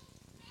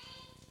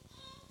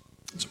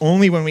 It's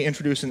only when we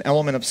introduce an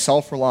element of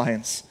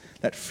self-reliance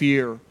that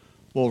fear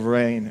will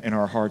reign in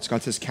our hearts.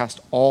 God says,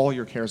 "Cast all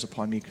your cares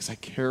upon me because I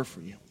care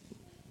for you."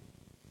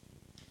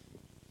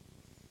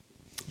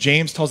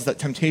 James tells us that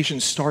temptation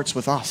starts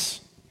with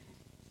us.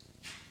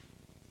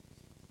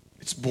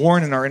 It's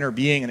born in our inner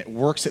being and it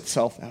works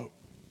itself out.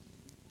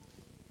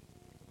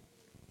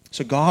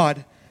 So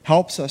God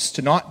helps us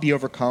to not be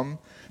overcome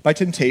by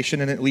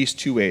temptation in at least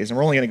 2 ways, and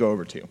we're only going to go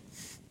over 2.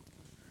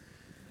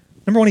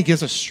 Number 1, he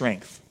gives us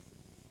strength.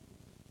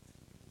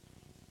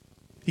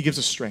 He gives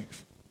us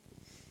strength.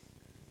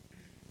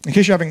 In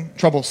case you're having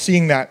trouble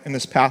seeing that in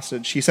this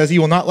passage, he says he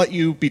will not let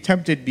you be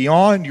tempted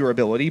beyond your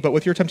ability, but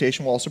with your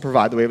temptation will also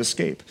provide the way of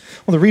escape.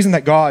 Well, the reason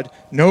that God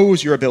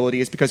knows your ability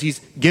is because he's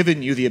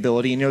given you the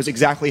ability. He knows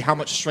exactly how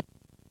much strength.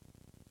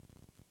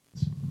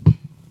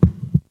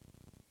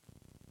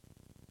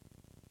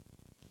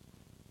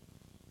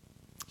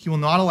 He will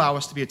not allow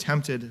us to be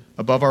tempted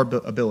above our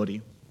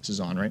ability. This is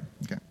on, right?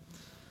 Okay.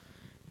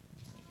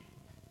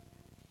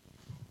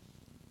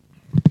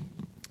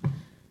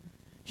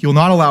 He will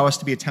not allow us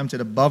to be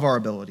tempted above our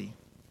ability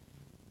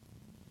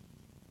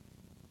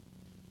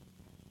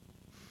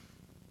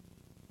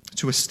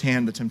to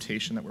withstand the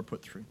temptation that we're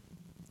put through,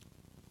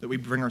 that we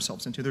bring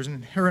ourselves into. There's an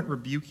inherent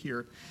rebuke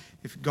here.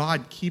 If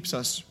God keeps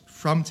us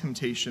from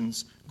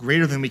temptations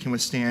greater than we can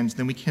withstand,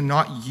 then we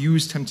cannot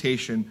use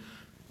temptation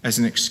as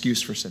an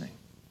excuse for sinning.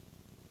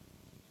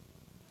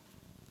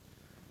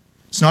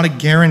 It's not a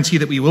guarantee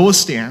that we will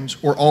withstand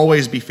or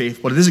always be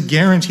faithful, but it is a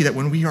guarantee that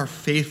when we are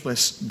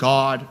faithless,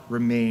 God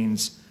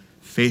remains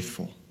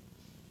faithful.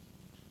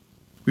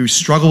 We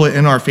struggle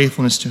in our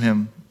faithfulness to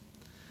him.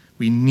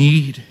 We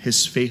need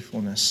his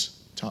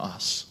faithfulness to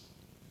us.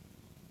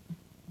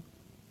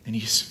 And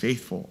he's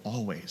faithful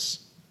always.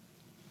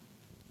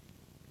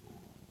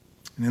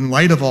 And in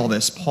light of all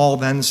this, Paul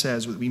then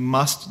says that we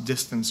must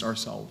distance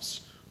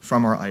ourselves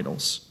from our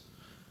idols.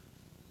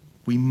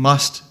 We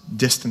must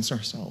distance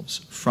ourselves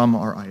from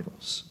our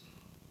idols.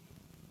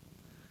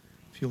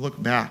 If you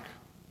look back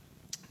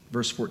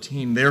Verse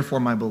 14,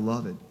 therefore, my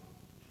beloved,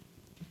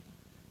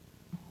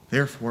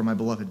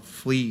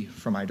 flee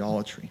from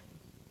idolatry.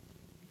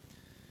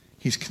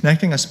 He's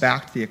connecting us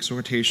back to the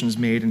exhortations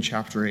made in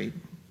chapter 8,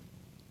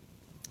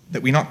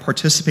 that we not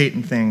participate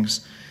in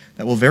things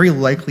that will very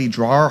likely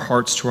draw our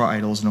hearts to our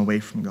idols and away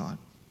from God.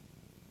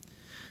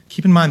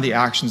 Keep in mind the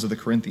actions of the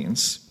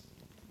Corinthians.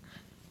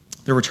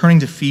 They're returning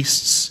to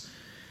feasts.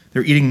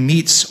 They're eating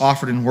meats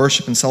offered in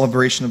worship and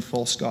celebration of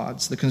false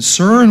gods. The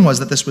concern was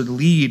that this would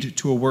lead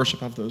to a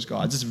worship of those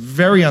gods. It's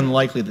very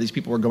unlikely that these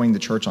people were going to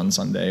church on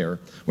Sunday or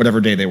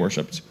whatever day they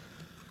worshiped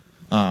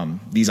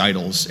these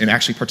idols and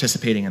actually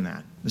participating in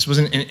that. This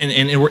wasn't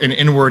an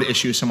inward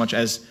issue so much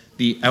as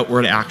the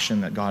outward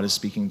action that God is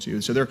speaking to.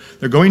 So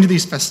they're going to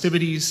these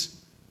festivities.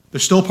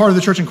 They're still part of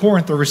the church in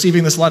Corinth. They're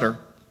receiving this letter.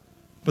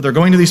 But they're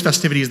going to these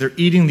festivities. They're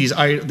eating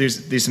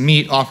these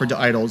meat offered to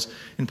idols.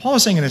 And Paul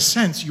is saying, in a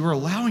sense, you are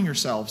allowing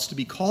yourselves to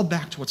be called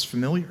back to what's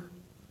familiar,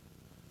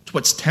 to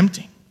what's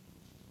tempting,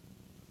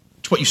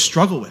 to what you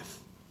struggle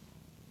with.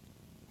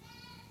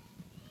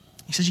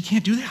 He says you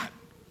can't do that.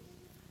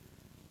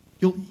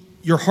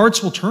 Your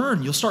hearts will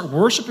turn. You'll start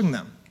worshiping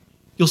them.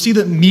 You'll see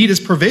that meat is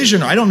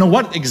provision. I don't know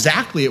what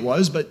exactly it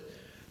was, but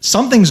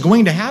something's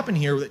going to happen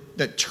here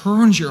that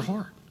turns your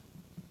heart.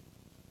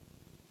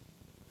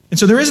 And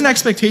so there is an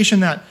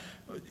expectation that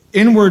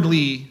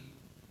inwardly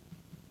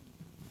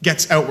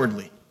gets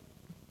outwardly.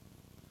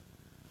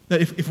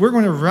 That if we're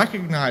going to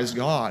recognize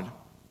God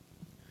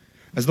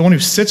as the one who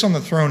sits on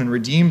the throne and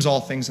redeems all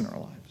things in our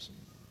lives,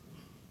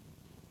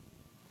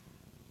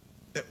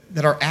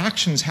 that our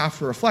actions have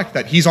to reflect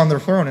that he's on the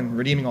throne and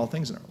redeeming all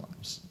things in our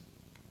lives.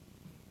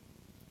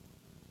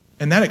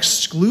 And that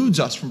excludes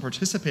us from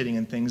participating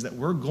in things that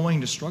we're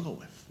going to struggle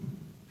with.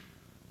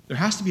 There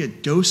has to be a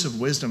dose of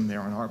wisdom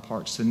there on our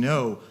parts to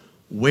know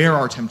where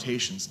our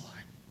temptations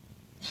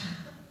lie.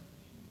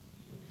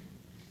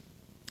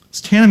 It's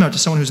tantamount to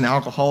someone who's an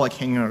alcoholic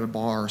hanging out at a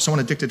bar, or someone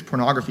addicted to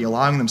pornography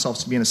allowing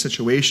themselves to be in a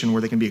situation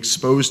where they can be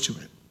exposed to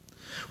it.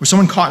 Or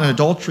someone caught in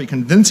adultery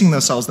convincing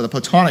themselves that a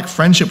platonic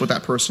friendship with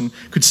that person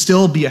could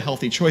still be a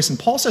healthy choice. And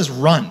Paul says,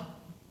 run,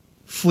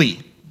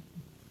 flee.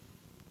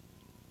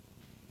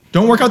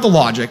 Don't work out the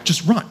logic,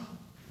 just run.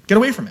 Get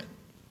away from it.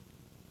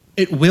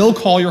 It will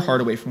call your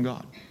heart away from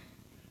God.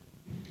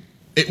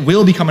 It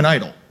will become an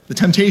idol. The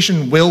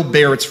temptation will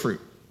bear its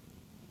fruit.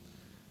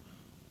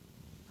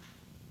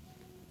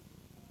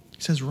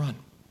 He says, run.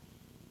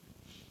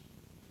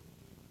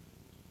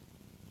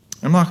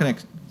 I'm not going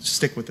to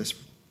stick with this.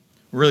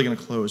 We're really going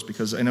to close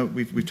because I know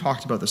we've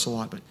talked about this a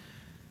lot, but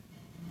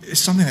it's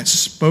something that's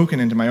spoken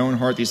into my own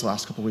heart these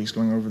last couple of weeks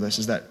going over this,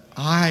 is that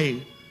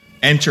I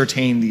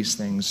entertain these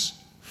things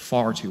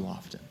far too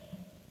often.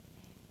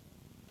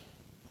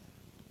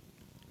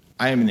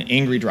 I am an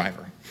angry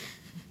driver.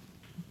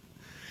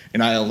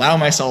 And I allow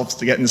myself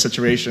to get into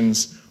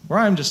situations where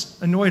I'm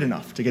just annoyed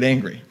enough to get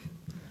angry.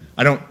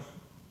 I don't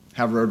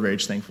have road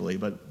rage, thankfully,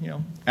 but,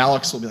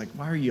 Alex will be like,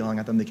 why are you yelling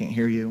at them? They can't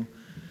hear you.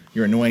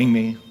 You're annoying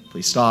me.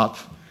 Please stop.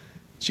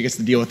 She gets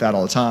to deal with that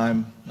all the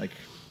time.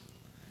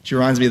 She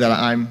reminds me that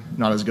I'm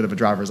not as good of a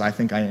driver as I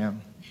think I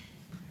am.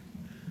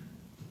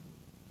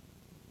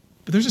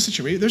 But there's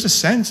a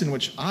sense in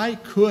which I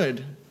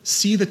could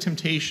see the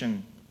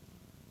temptation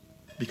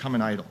become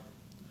an idol,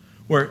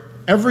 where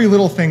every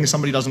little thing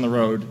somebody does on the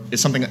road is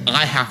something that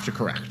I have to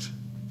correct.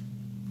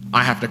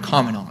 I have to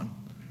comment on.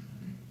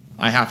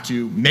 I have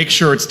to make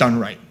sure it's done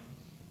right.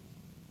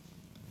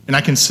 And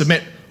I can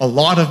submit a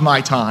lot of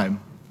my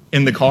time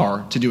in the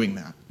car to doing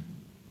that.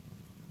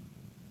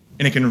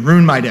 And it can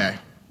ruin my day.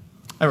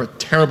 I have a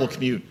terrible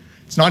commute.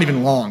 It's not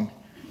even long.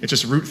 It's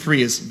just Route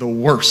 3 is the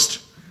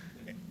worst.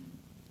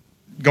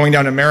 Going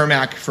down to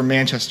Merrimack from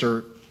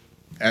Manchester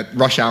at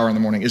rush hour in the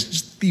morning is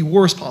just the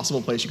worst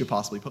possible place you could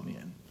possibly put me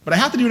in. But I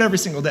have to do it every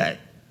single day.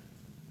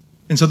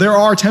 And so there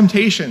are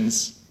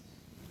temptations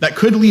that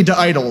could lead to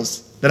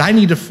idols that I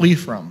need to flee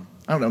from.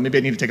 I don't know, maybe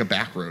I need to take a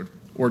back road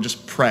or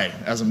just pray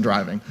as I'm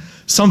driving.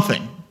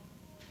 Something.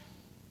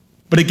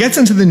 But it gets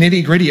into the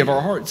nitty-gritty of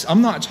our hearts.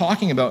 I'm not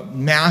talking about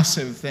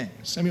massive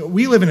things. I mean,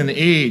 we live in an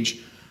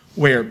age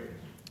where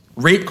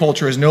rape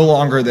culture is no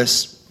longer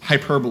this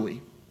hyperbole.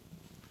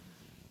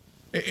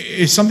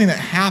 It's something that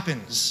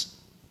happens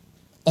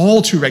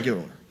all too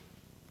regularly.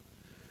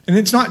 And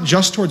it's not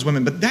just towards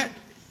women, but that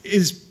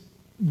is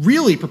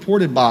really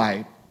purported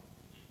by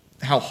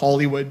how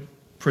Hollywood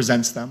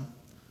presents them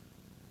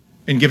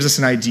and gives us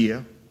an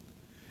idea.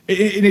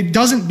 And it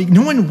doesn't,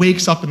 no one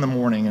wakes up in the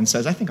morning and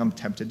says, I think I'm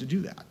tempted to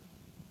do that.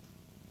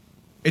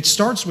 It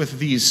starts with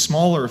these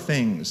smaller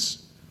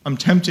things. I'm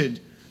tempted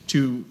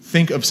to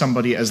think of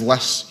somebody as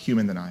less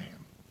human than I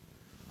am.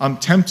 I'm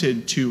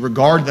tempted to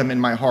regard them in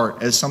my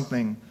heart as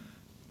something,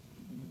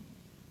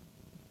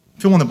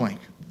 fill in the blank.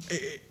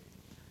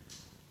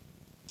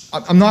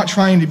 I'm not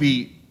trying to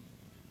be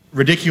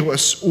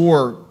ridiculous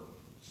or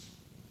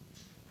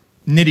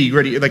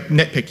nitty-gritty, like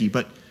nitpicky,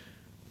 but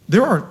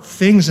there are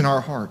things in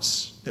our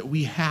hearts that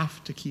we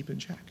have to keep in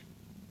check,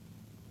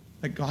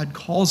 that God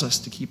calls us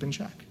to keep in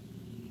check.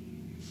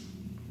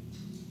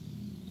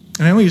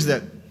 And I only use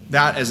that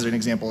that as an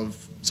example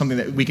of something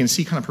that we can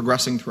see kind of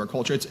progressing through our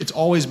culture. It's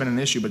always been an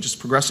issue, but just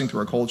progressing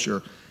through our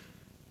culture.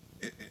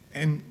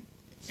 And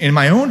in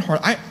my own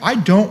heart, I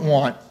don't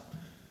want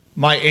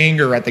my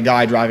anger at the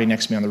guy driving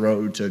next to me on the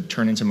road to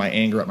turn into my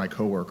anger at my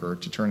coworker,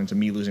 to turn into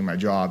me losing my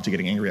job, to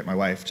getting angry at my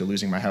wife, to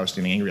losing my house,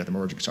 to getting angry at the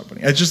mortgage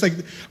company. It's just like,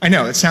 I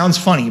know, it sounds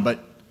funny, but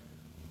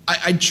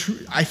I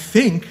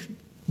think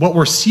what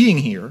we're seeing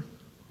here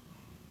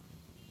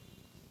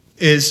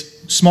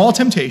is small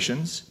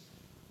temptations,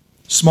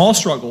 small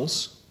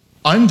struggles,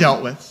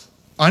 undealt with,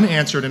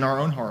 unanswered in our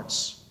own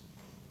hearts,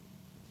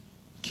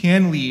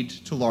 can lead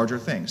to larger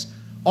things.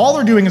 All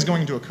they're doing is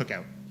going to a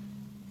cookout.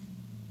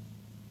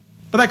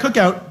 But that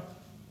cookout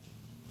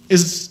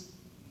is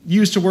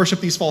used to worship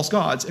these false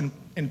gods,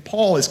 and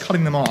Paul is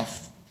cutting them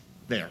off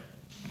there.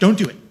 Don't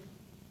do it.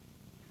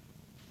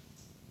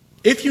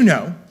 If you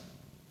know,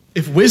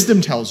 if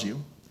wisdom tells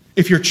you,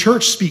 if your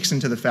church speaks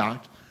into the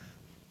fact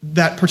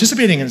that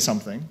participating in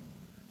something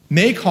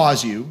may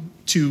cause you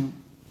to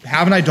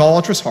have an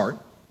idolatrous heart,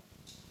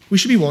 we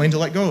should be willing to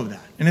let go of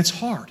that. And it's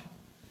hard.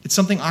 It's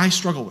something I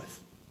struggle with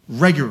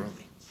regularly.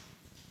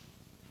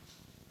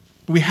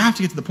 But we have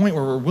to get to the point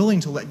where we're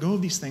willing to let go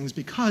of these things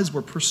because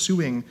we're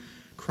pursuing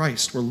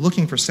Christ. We're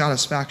looking for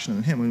satisfaction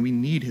in him and we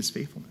need his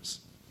faithfulness.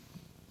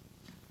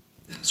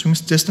 So we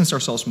must distance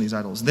ourselves from these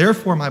idols.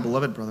 Therefore, my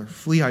beloved brother,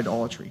 flee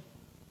idolatry.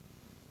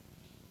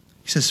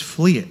 He says,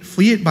 flee it.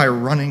 Flee it by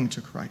running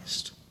to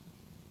Christ.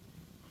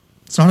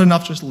 It's not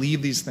enough just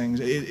leave these things.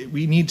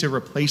 We need to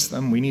replace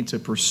them. We need to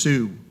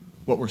pursue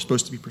what we're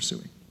supposed to be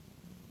pursuing.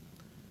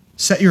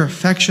 Set your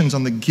affections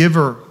on the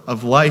giver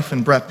of life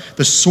and breath,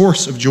 the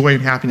source of joy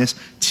and happiness.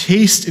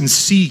 Taste and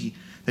see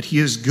that he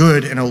is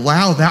good, and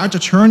allow that to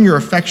turn your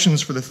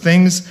affections for the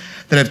things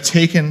that have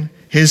taken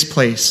his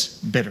place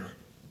bitter.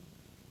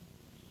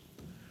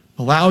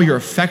 Allow your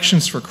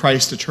affections for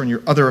Christ to turn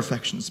your other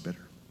affections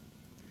bitter.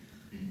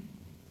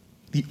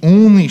 The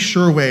only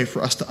sure way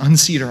for us to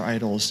unseat our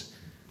idols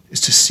is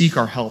to seek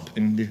our help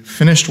in the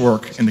finished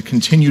work and the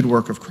continued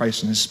work of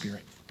Christ and his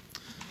Spirit.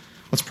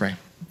 Let's pray.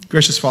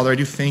 Gracious Father, I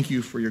do thank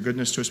you for your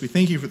goodness to us. We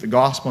thank you for the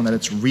gospel and that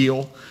it's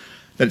real,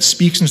 that it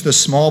speaks into the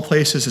small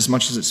places as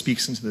much as it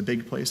speaks into the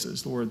big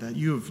places. Lord, that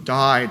you have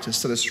died to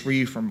set us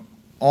free from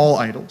all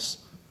idols.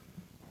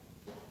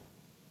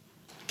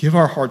 Give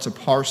our hearts a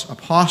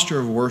posture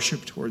of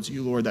worship towards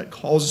you, Lord, that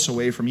calls us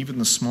away from even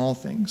the small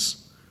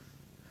things,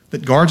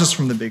 that guards us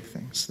from the big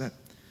things. That,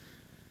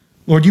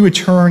 Lord, you would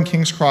turn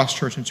King's Cross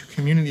Church into a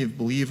community of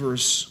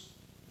believers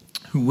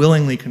who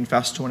willingly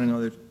confess to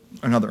one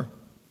another,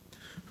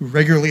 who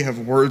regularly have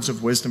words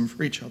of wisdom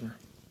for each other.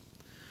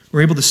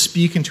 We're able to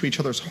speak into each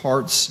other's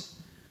hearts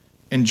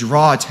and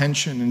draw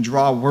attention and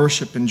draw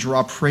worship and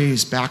draw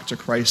praise back to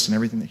Christ and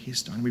everything that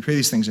he's done. We pray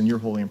these things in your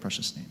holy and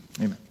precious name.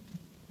 Amen.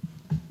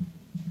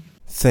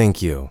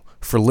 Thank you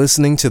for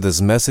listening to this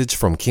message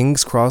from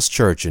King's Cross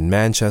Church in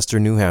Manchester,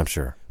 New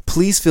Hampshire.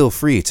 Please feel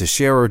free to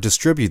share or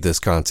distribute this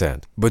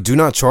content, but do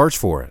not charge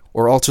for it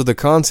or alter the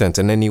content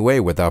in any way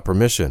without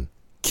permission.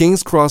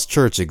 King's Cross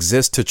Church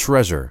exists to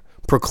treasure,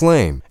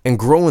 proclaim, and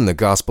grow in the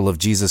gospel of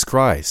Jesus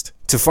Christ.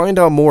 To find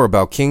out more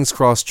about King's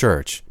Cross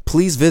Church,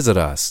 please visit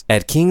us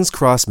at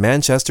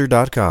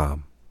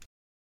kingscrossmanchester.com.